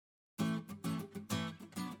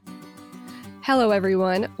Hello,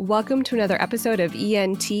 everyone. Welcome to another episode of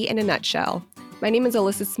ENT in a Nutshell. My name is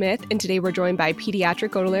Alyssa Smith, and today we're joined by pediatric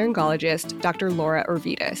otolaryngologist Dr. Laura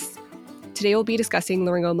Orvidas. Today we'll be discussing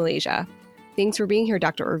laryngomalacia. Thanks for being here,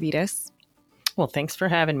 Dr. Orvidas. Well, thanks for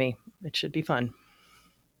having me. It should be fun.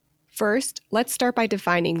 First, let's start by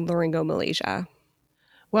defining laryngomalacia.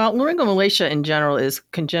 Well, laryngomalacia in general is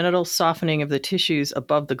congenital softening of the tissues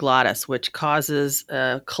above the glottis, which causes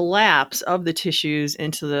a collapse of the tissues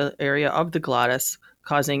into the area of the glottis,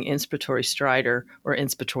 causing inspiratory stridor or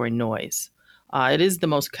inspiratory noise. It is the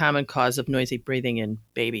most common cause of noisy breathing in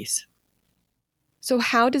babies. So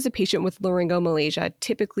how does a patient with laryngomalacia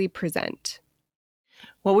typically present?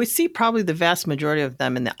 Well, we see probably the vast majority of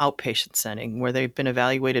them in the outpatient setting where they've been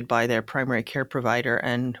evaluated by their primary care provider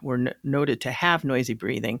and were noted to have noisy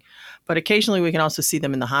breathing. But occasionally we can also see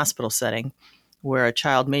them in the hospital setting where a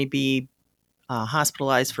child may be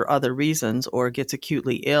hospitalized for other reasons or gets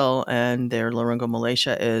acutely ill and their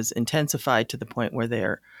laryngomalacia is intensified to the point where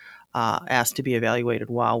they're asked to be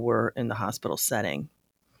evaluated while we're in the hospital setting.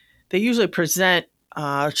 They usually present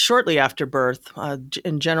shortly after birth.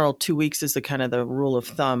 In general, 2 weeks is the rule of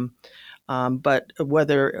thumb. But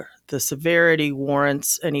whether the severity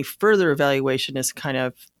warrants any further evaluation is kind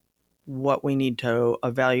of what we need to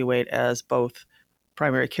evaluate as both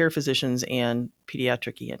primary care physicians and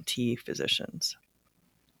pediatric ENT physicians.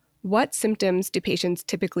 What symptoms do patients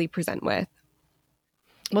typically present with?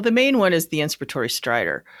 Well, the main one is the inspiratory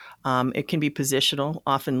stridor. It can be positional,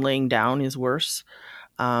 often laying down is worse.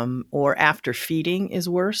 Or after feeding is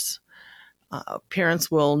worse.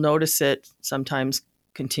 Parents will notice it sometimes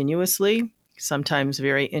continuously, sometimes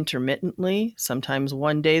very intermittently. Sometimes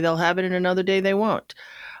one day they'll have it and another day they won't.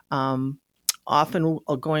 Often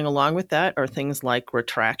going along with that are things like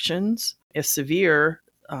retractions. If severe,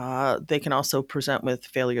 they can also present with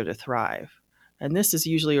failure to thrive. And this is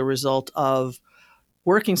usually a result of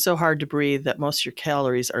working so hard to breathe that most of your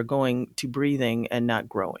calories are going to breathing and not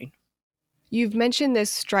growing. You've mentioned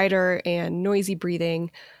this stridor and noisy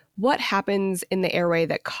breathing. What happens in the airway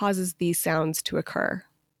that causes these sounds to occur?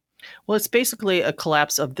 Well, it's basically a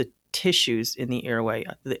collapse of the tissues in the airway,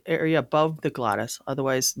 the area above the glottis,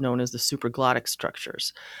 otherwise known as the supraglottic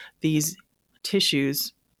structures. These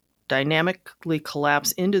tissues dynamically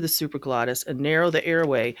collapse into the supraglottis and narrow the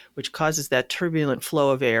airway, which causes that turbulent flow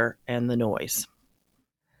of air and the noise.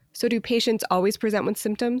 So do patients always present with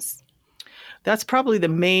symptoms? That's probably the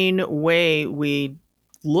main way we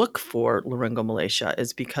look for laryngomalacia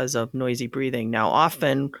is because of noisy breathing. Now,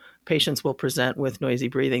 often patients will present with noisy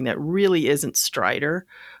breathing that really isn't stridor,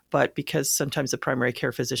 but because sometimes the primary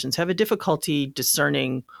care physicians have a difficulty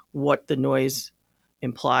discerning what the noise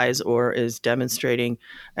implies or is demonstrating,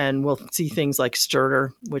 and we'll see things like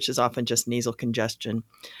stertor, which is often just nasal congestion.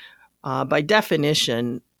 By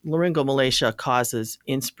definition, laryngomalacia causes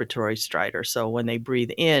inspiratory stridor. So when they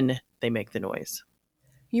breathe in, they make the noise.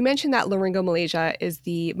 You mentioned that laryngomalacia is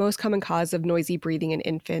the most common cause of noisy breathing in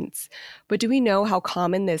infants, but do we know how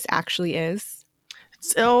common this actually is?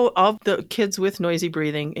 So of the kids with noisy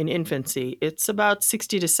breathing in infancy, it's about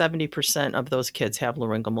 60 to 70% of those kids have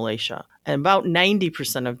laryngomalacia, and about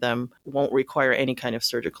 90% of them won't require any kind of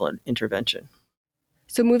surgical intervention.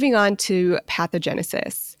 So moving on to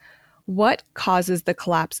pathogenesis, what causes the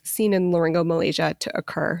collapse seen in laryngomalacia to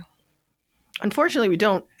occur? Unfortunately, we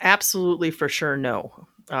don't absolutely for sure know.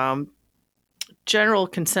 General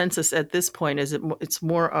consensus at this point is it's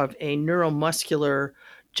more of a neuromuscular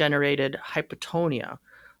generated hypotonia,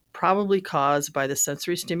 probably caused by the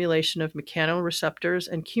sensory stimulation of mechanoreceptors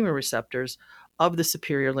and chemoreceptors of the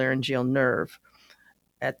superior laryngeal nerve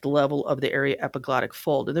at the level of the area epiglottic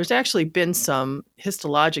fold. And there's actually been some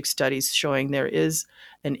histologic studies showing there is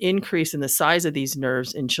an increase in the size of these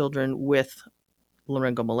nerves in children with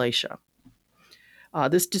laryngomalacia.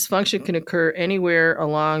 This dysfunction can occur anywhere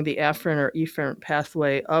along the afferent or efferent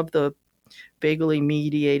pathway of the vagally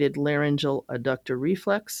mediated laryngeal adductor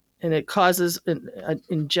reflex, and it causes,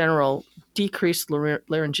 in general, decreased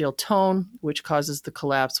laryngeal tone, which causes the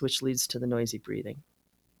collapse, which leads to the noisy breathing.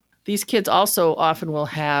 These kids also often will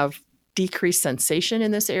have decreased sensation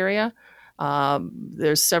in this area.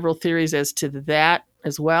 There's several theories as to that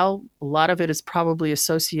as well. A lot of it is probably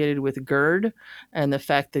associated with GERD and the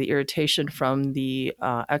fact that the irritation from the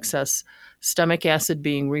excess stomach acid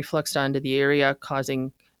being refluxed onto the area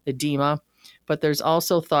causing edema. But there's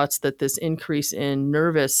also thoughts that this increase in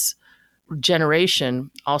nervous generation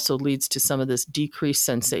also leads to some of this decreased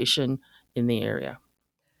sensation in the area.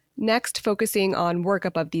 Next, focusing on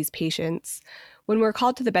workup of these patients. When we're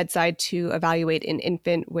called to the bedside to evaluate an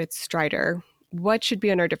infant with stridor, what should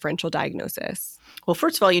be on our differential diagnosis? Well,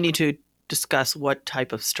 first of all, you need to discuss what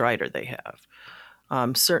type of stridor they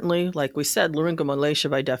have. Certainly, like we said, laryngomalacia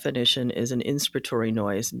by definition is an inspiratory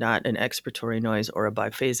noise, not an expiratory noise or a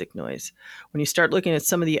biphasic noise. When you start looking at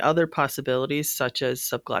some of the other possibilities, such as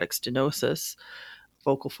subglottic stenosis,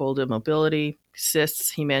 vocal fold immobility,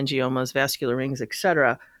 cysts, hemangiomas, vascular rings,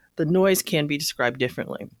 etc., the noise can be described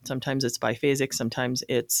differently. Sometimes it's biphasic, sometimes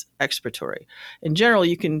it's expiratory. In general,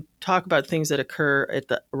 you can talk about things that occur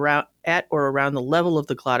at or around the level of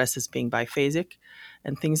the glottis as being biphasic,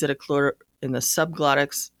 and things that occur in the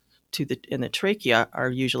subglottis in the trachea are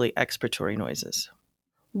usually expiratory noises.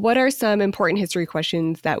 What are some important history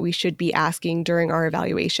questions that we should be asking during our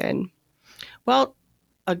evaluation? Well,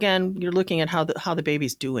 again, you're looking at how the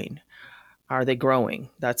baby's doing. Are they growing?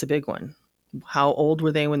 That's a big one. How old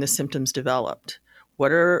were they when the symptoms developed?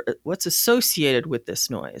 What's associated with this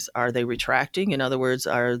noise? Are they retracting? In other words,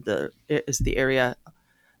 is the area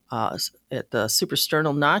at the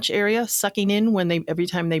suprasternal notch area sucking in every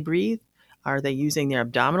time they breathe? Are they using their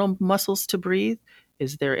abdominal muscles to breathe?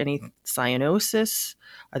 Is there any cyanosis?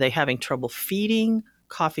 Are they having trouble feeding,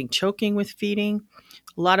 coughing, choking with feeding?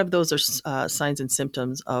 A lot of those are signs and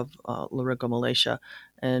symptoms of laryngomalacia,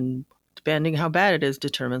 and depending how bad it is,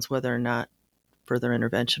 determines whether or not further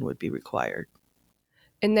intervention would be required.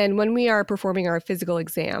 And then when we are performing our physical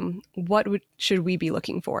exam, should we be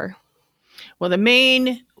looking for? Well, the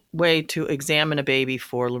main way to examine a baby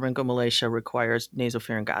for laryngomalacia requires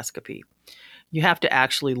nasopharyngoscopy. You have to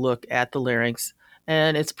actually look at the larynx,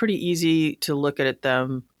 and it's pretty easy to look at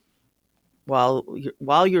them while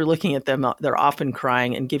you're looking at them. They're often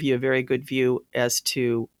crying and give you a very good view as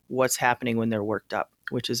to what's happening when they're worked up,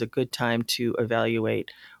 which is a good time to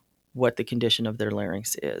evaluate what the condition of their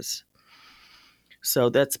larynx is. So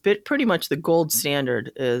that's pretty much the gold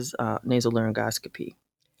standard is nasolaryngoscopy.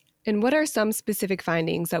 And what are some specific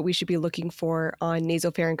findings that we should be looking for on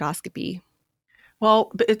nasopharyngoscopy?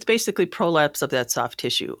 Well, it's basically prolapse of that soft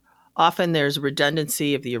tissue. Often there's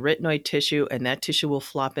redundancy of the arytenoid tissue, and that tissue will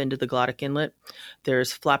flop into the glottic inlet.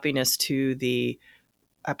 There's floppiness to the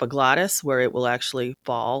epiglottis, where it will actually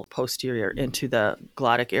fall posterior into the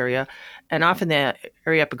glottic area. And often the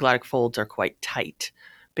aryepiglottic folds are quite tight.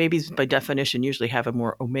 Babies, by definition, usually have a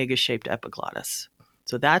more omega-shaped epiglottis.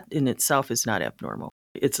 So that in itself is not abnormal.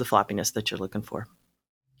 It's the floppiness that you're looking for.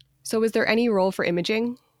 So is there any role for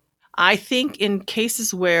imaging? I think in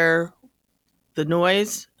cases where the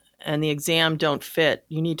noise and the exam don't fit,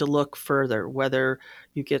 you need to look further, whether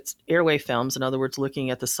you get airway films, in other words,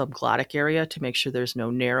 looking at the subglottic area to make sure there's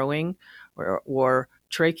no narrowing, or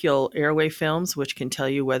tracheal airway films, which can tell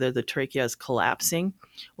you whether the trachea is collapsing,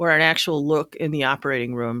 or an actual look in the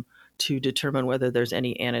operating room to determine whether there's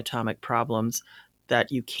any anatomic problems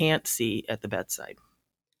that you can't see at the bedside.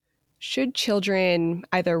 Should children,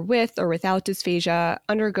 either with or without dysphagia,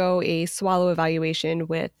 undergo a swallow evaluation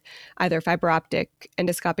with either fiber optic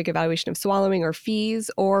endoscopic evaluation of swallowing or FEES,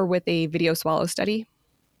 or with a video swallow study?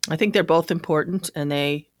 I think they're both important and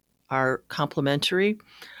they are complementary.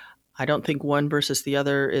 I don't think one versus the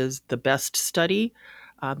other is the best study.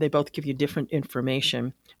 They both give you different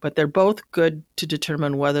information, but they're both good to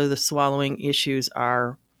determine whether the swallowing issues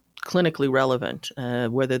are clinically relevant,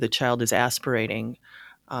 whether the child is aspirating.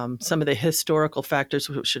 Some of the historical factors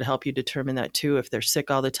should help you determine that too. If they're sick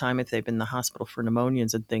all the time, if they've been in the hospital for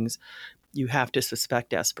pneumonias and things, you have to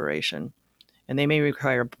suspect aspiration. And they may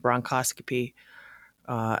require bronchoscopy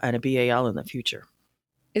and a BAL in the future.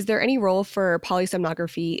 Is there any role for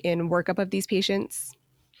polysomnography in workup of these patients?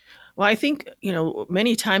 Well, I think,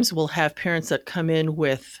 many times we'll have parents that come in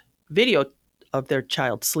with video of their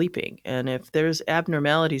child sleeping. And if there's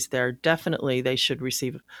abnormalities there, definitely they should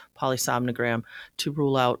receive polysomnogram to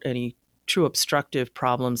rule out any true obstructive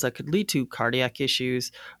problems that could lead to cardiac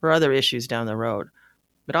issues or other issues down the road.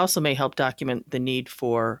 It also may help document the need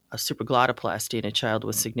for a supraglottoplasty in a child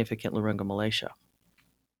with significant laryngomalacia.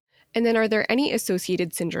 And then are there any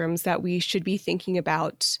associated syndromes that we should be thinking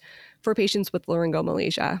about for patients with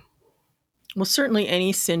laryngomalacia? Well, certainly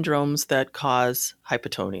any syndromes that cause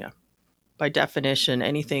hypotonia. By definition,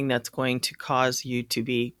 anything that's going to cause you to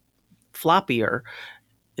be floppier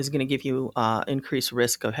is going to give you increased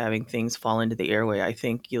risk of having things fall into the airway. I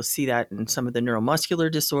think you'll see that in some of the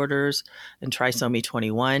neuromuscular disorders and trisomy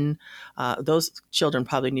 21. Those children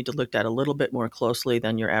probably need to look at a little bit more closely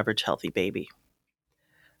than your average healthy baby.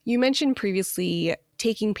 You mentioned previously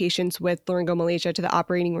taking patients with laryngomalacia to the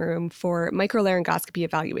operating room for microlaryngoscopy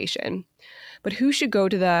evaluation. But who should go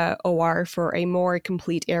to the OR for a more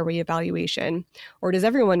complete airway evaluation? Or does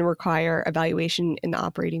everyone require evaluation in the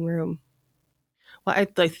operating room? Well,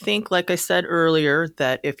 I think, like I said earlier,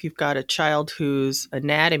 that if you've got a child whose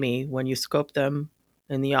anatomy, when you scope them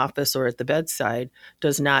in the office or at the bedside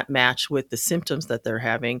does not match with the symptoms that they're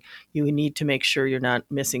having, you need to make sure you're not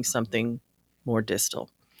missing something more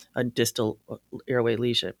distal, a distal airway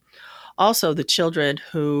lesion. Also, the children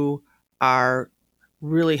who are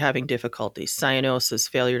really having difficulty, cyanosis,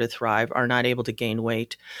 failure to thrive, are not able to gain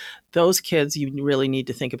weight, those kids, you really need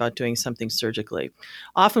to think about doing something surgically.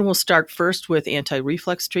 Often we'll start first with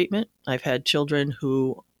anti-reflux treatment. I've had children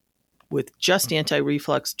who, with just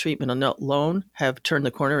anti-reflux treatment alone, have turned the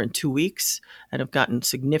corner in 2 weeks and have gotten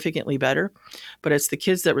significantly better. But it's the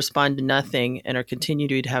kids that respond to nothing and are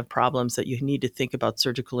continuing to have problems that you need to think about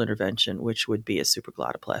surgical intervention, which would be a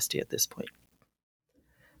supraglottoplasty at this point.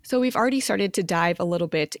 So we've already started to dive a little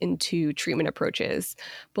bit into treatment approaches,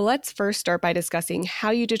 but let's first start by discussing how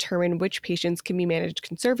you determine which patients can be managed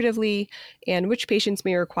conservatively and which patients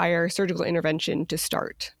may require surgical intervention to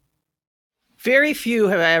start. Very few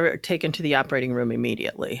have I ever taken to the operating room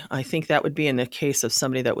immediately. I think that would be in the case of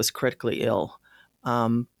somebody that was critically ill.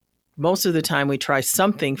 Most of the time we try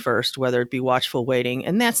something first, whether it be watchful waiting,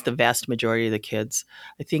 and that's the vast majority of the kids.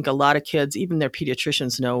 I think a lot of kids, even their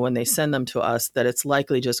pediatricians, know when they send them to us that it's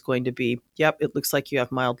likely just going to be, yep, it looks like you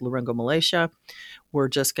have mild laryngomalacia. We're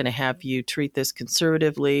just going to have you treat this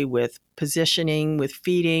conservatively with positioning, with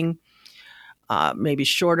feeding, maybe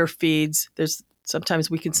shorter feeds. Sometimes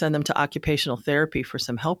we can send them to occupational therapy for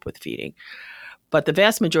some help with feeding. But the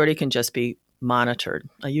vast majority can just be monitored.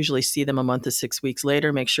 I usually see them a month to 6 weeks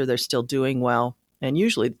later, make sure they're still doing well, and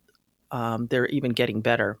usually they're even getting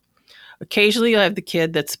better. Occasionally, I have the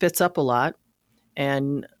kid that spits up a lot,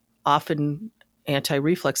 and often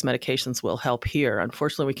anti-reflux medications will help here.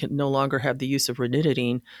 Unfortunately, we can no longer have the use of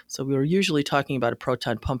ranitidine, so we were usually talking about a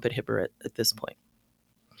proton pump inhibitor at this point.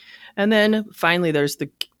 And then finally, there's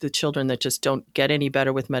the children that just don't get any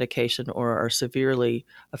better with medication or are severely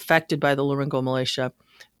affected by the laryngomalacia.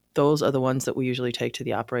 Those are the ones that we usually take to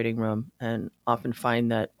the operating room and often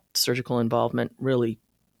find that surgical involvement really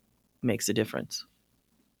makes a difference.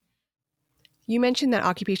 You mentioned that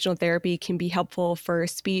occupational therapy can be helpful for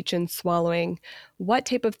speech and swallowing. What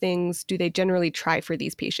type of things do they generally try for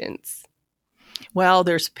these patients? Well,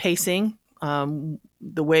 there's pacing,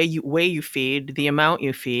 the way you feed, the amount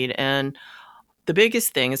you feed, and the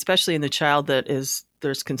biggest thing, especially in the child that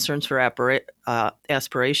there's concerns for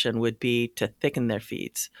aspiration, would be to thicken their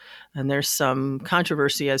feeds. And there's some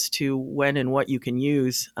controversy as to when and what you can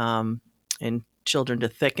use in children to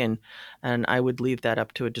thicken, and I would leave that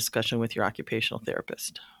up to a discussion with your occupational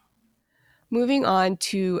therapist. Moving on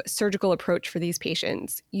to surgical approach for these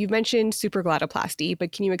patients. You've mentioned supraglottoplasty,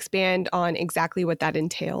 but can you expand on exactly what that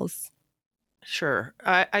entails? Sure.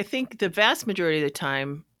 I think the vast majority of the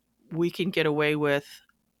time we can get away with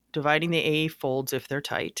dividing the AE folds if they're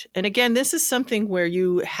tight. And again, this is something where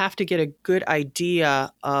you have to get a good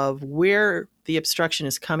idea of where the obstruction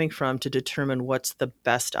is coming from to determine what's the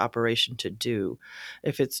best operation to do.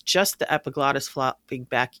 If it's just the epiglottis flopping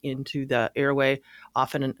back into the airway,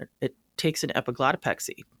 often it takes an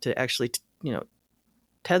epiglottopexy to actually,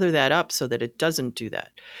 tether that up so that it doesn't do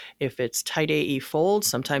that. If it's tight AE folds,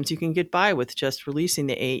 sometimes you can get by with just releasing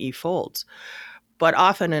the AE folds. But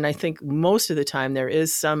often, and I think most of the time, there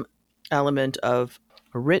is some element of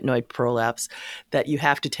arytenoid prolapse that you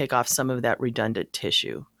have to take off some of that redundant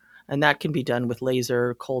tissue. And that can be done with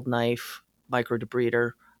laser, cold knife,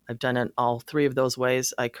 microdebrider. I've done it all three of those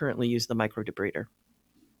ways. I currently use the microdebrider.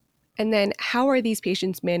 And then how are these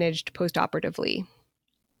patients managed postoperatively?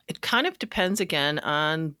 It kind of depends again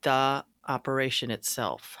on the operation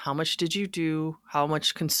itself. How much did you do? How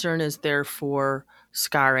much concern is there for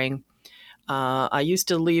scarring? I used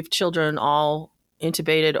to leave children all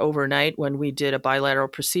intubated overnight when we did a bilateral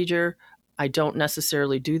procedure. I don't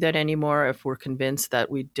necessarily do that anymore if we're convinced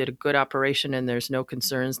that we did a good operation and there's no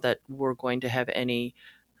concerns that we're going to have any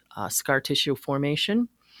scar tissue formation.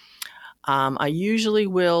 I usually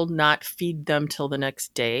will not feed them till the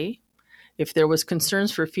next day. If there was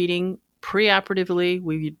concerns for feeding preoperatively,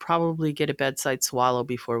 we would probably get a bedside swallow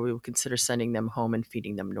before we would consider sending them home and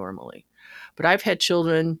feeding them normally. But I've had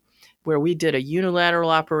children where we did a unilateral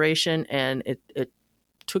operation and it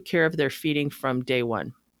took care of their feeding from day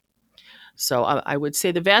one. So I would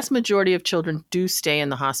say the vast majority of children do stay in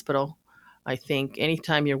the hospital. I think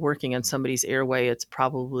anytime you're working on somebody's airway, it's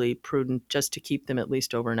probably prudent just to keep them at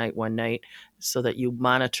least overnight one night so that you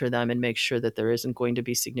monitor them and make sure that there isn't going to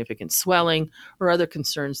be significant swelling or other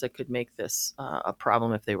concerns that could make this a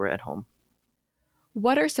problem if they were at home.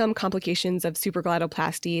 What are some complications of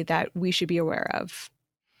supraglottoplasty that we should be aware of?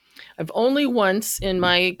 I've only once in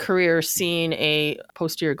my career seen a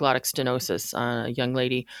posterior glottic stenosis. A young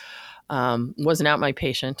lady wasn't out my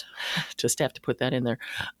patient, just have to put that in there.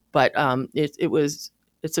 But it was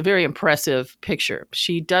it's a very impressive picture.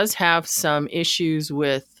 She does have some issues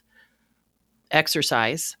with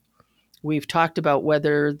exercise. We've talked about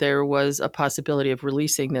whether there was a possibility of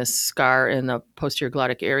releasing this scar in the posterior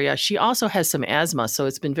glottic area. She also has some asthma, so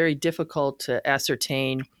it's been very difficult to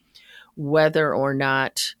ascertain whether or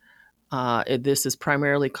not this is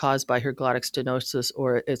primarily caused by her glottic stenosis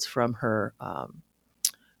or it's from her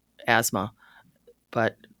asthma.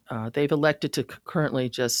 But they've elected to currently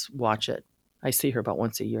just watch it. I see her about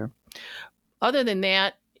once a year. Other than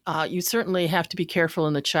that, you certainly have to be careful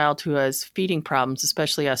in the child who has feeding problems,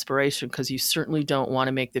 especially aspiration, because you certainly don't want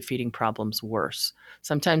to make the feeding problems worse.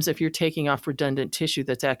 Sometimes if you're taking off redundant tissue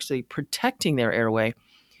that's actually protecting their airway,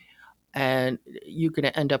 and you're going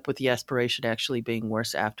to end up with the aspiration actually being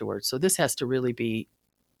worse afterwards. So this has to really be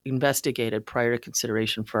investigated prior to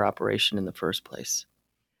consideration for operation in the first place.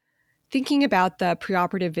 Thinking about the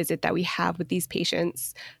preoperative visit that we have with these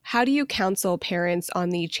patients, how do you counsel parents on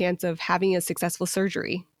the chance of having a successful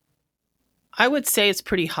surgery? I would say it's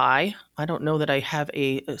pretty high. I don't know that I have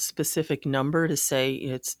a specific number to say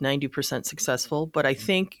it's 90% successful, but I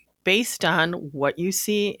think based on what you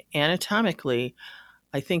see anatomically,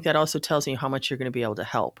 I think that also tells you how much you're going to be able to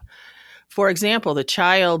help. For example, the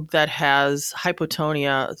child that has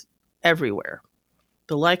hypotonia everywhere,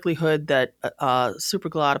 the likelihood that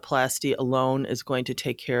supraglottoplasty alone is going to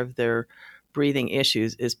take care of their breathing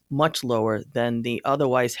issues is much lower than the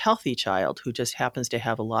otherwise healthy child who just happens to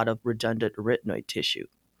have a lot of redundant arytenoid tissue.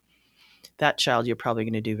 That child you're probably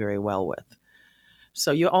going to do very well with.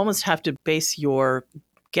 So you almost have to base your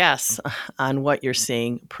guess on what you're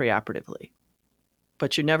seeing preoperatively,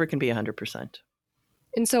 but you never can be 100%.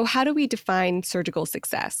 And so, how do we define surgical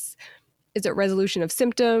success? Is it resolution of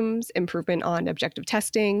symptoms, improvement on objective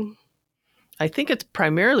testing? I think it's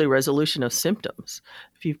primarily resolution of symptoms.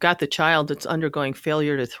 If you've got the child that's undergoing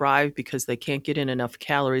failure to thrive because they can't get in enough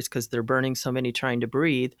calories because they're burning so many trying to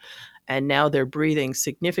breathe, and now they're breathing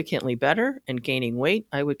significantly better and gaining weight,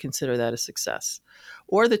 I would consider that a success.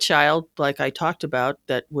 Or the child, like I talked about,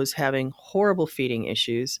 that was having horrible feeding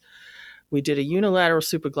issues. We did a unilateral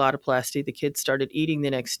supraglottoplasty. The kid started eating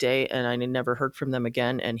the next day, and I never heard from them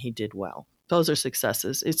again, and he did well. Those are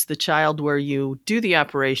successes. It's the child where you do the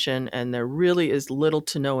operation and there really is little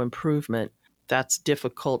to no improvement. That's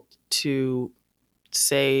difficult to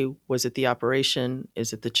say, was it the operation?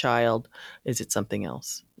 Is it the child? Is it something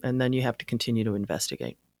else? And then you have to continue to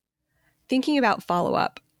investigate. Thinking about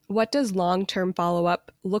follow-up, what does long-term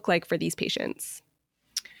follow-up look like for these patients?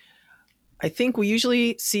 I think we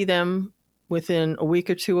usually see them within a week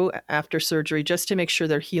or two after surgery just to make sure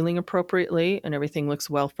they're healing appropriately and everything looks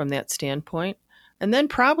well from that standpoint. And then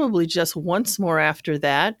probably just once more after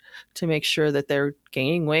that to make sure that they're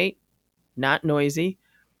gaining weight, not noisy,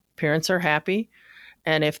 parents are happy.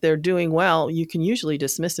 And if they're doing well, you can usually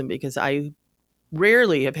dismiss them because I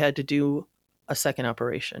rarely have had to do a second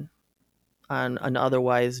operation on an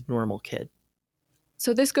otherwise normal kid.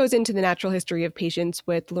 So this goes into the natural history of patients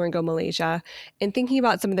with laryngomalacia. And thinking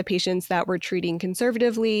about some of the patients that we're treating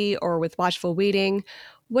conservatively or with watchful waiting,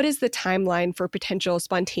 what is the timeline for potential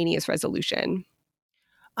spontaneous resolution?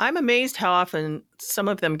 I'm amazed how often some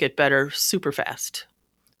of them get better super fast.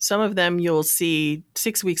 Some of them you'll see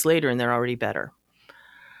 6 weeks later and they're already better.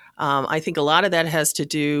 I think a lot of that has to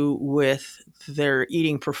do with their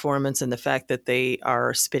eating performance and the fact that they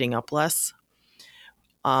are spitting up less.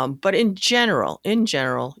 But in general,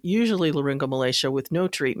 usually laryngomalacia with no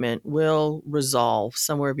treatment will resolve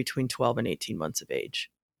somewhere between 12 and 18 months of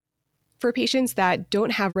age. For patients that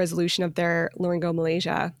don't have resolution of their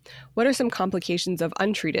laryngomalacia, what are some complications of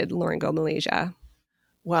untreated laryngomalacia?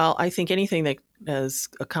 Well, I think anything that is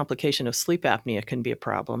a complication of sleep apnea can be a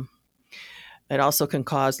problem. It also can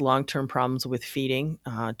cause long-term problems with feeding.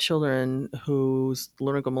 Children whose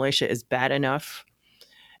laryngomalacia is bad enough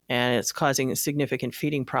and it's causing significant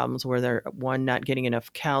feeding problems where they're, one, not getting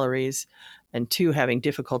enough calories, and two, having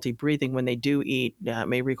difficulty breathing when they do eat,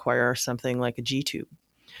 may require something like a G-tube.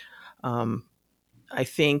 I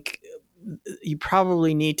think you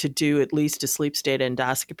probably need to do at least a sleep state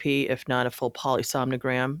endoscopy, if not a full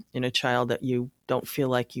polysomnogram, in a child that you don't feel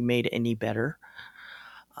like you made any better.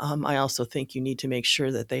 I also think you need to make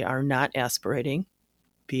sure that they are not aspirating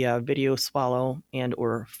via video swallow and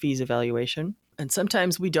or fees evaluation. And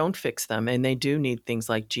sometimes we don't fix them, and they do need things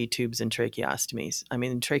like G-tubes and tracheostomies. I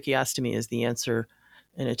mean, tracheostomy is the answer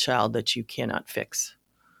in a child that you cannot fix.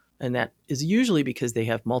 And that is usually because they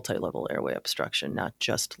have multi-level airway obstruction, not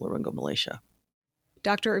just laryngomalacia.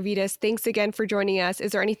 Dr. Urvidas, thanks again for joining us.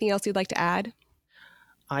 Is there anything else you'd like to add?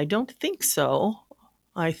 I don't think so.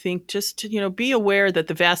 I think just to, be aware that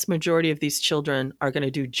the vast majority of these children are going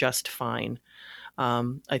to do just fine.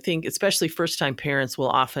 I think especially first-time parents will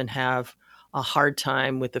often have a hard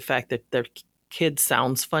time with the fact that their kid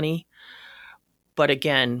sounds funny. But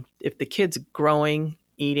again, if the kid's growing,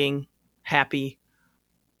 eating, happy,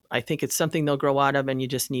 I think it's something they'll grow out of, and you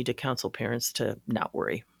just need to counsel parents to not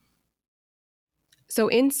worry. So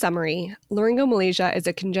in summary, laryngomalacia is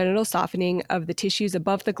a congenital softening of the tissues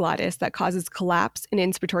above the glottis that causes collapse and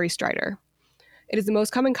inspiratory stridor. It is the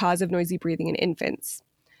most common cause of noisy breathing in infants.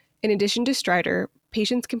 In addition to stridor,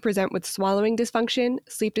 patients can present with swallowing dysfunction,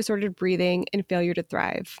 sleep-disordered breathing, and failure to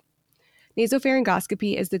thrive.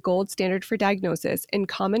 Nasopharyngoscopy is the gold standard for diagnosis, and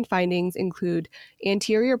common findings include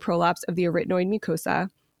anterior prolapse of the arytenoid mucosa,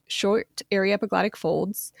 short area epiglottic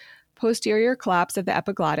folds, posterior collapse of the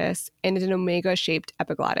epiglottis, and an omega-shaped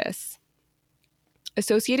epiglottis.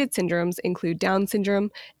 Associated syndromes include Down syndrome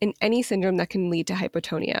and any syndrome that can lead to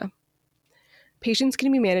hypotonia. Patients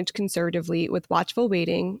can be managed conservatively with watchful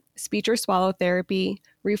waiting, speech or swallow therapy,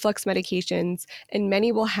 reflux medications, and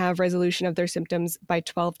many will have resolution of their symptoms by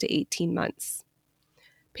 12 to 18 months.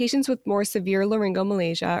 Patients with more severe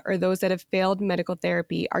laryngomalacia or those that have failed medical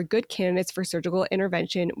therapy are good candidates for surgical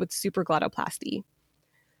intervention with supraglottoplasty.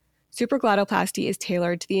 Supraglottoplasty is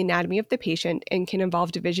tailored to the anatomy of the patient and can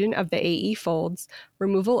involve division of the AE folds,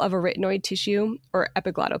 removal of arytenoid tissue, or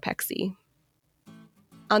epiglottopexy.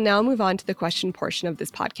 I'll now move on to the question portion of this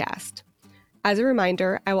podcast. As a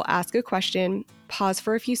reminder, I will ask a question, pause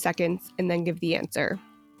for a few seconds, and then give the answer.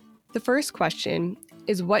 The first question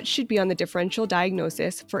is, what should be on the differential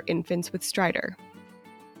diagnosis for infants with stridor?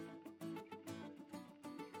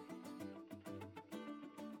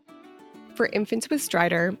 For infants with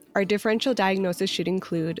stridor, our differential diagnosis should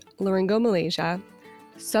include laryngomalacia,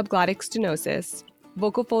 subglottic stenosis,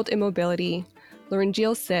 vocal fold immobility,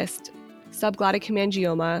 laryngeal cyst, subglottic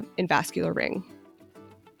hemangioma, and vascular ring.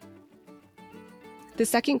 The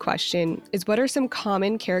second question is, what are some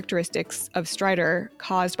common characteristics of stridor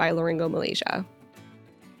caused by laryngomalacia?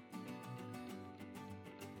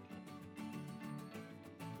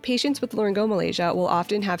 Patients with laryngomalacia will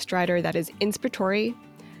often have stridor that is inspiratory,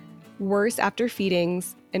 worse after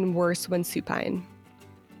feedings, and worse when supine.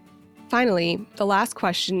 Finally, the last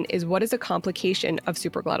question is, what is a complication of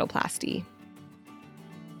supraglottoplasty?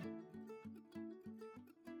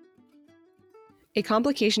 A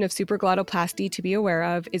complication of supraglottoplasty to be aware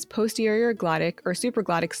of is posterior glottic or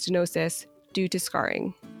supraglottic stenosis due to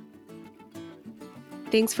scarring.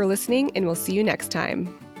 Thanks for listening, and we'll see you next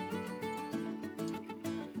time.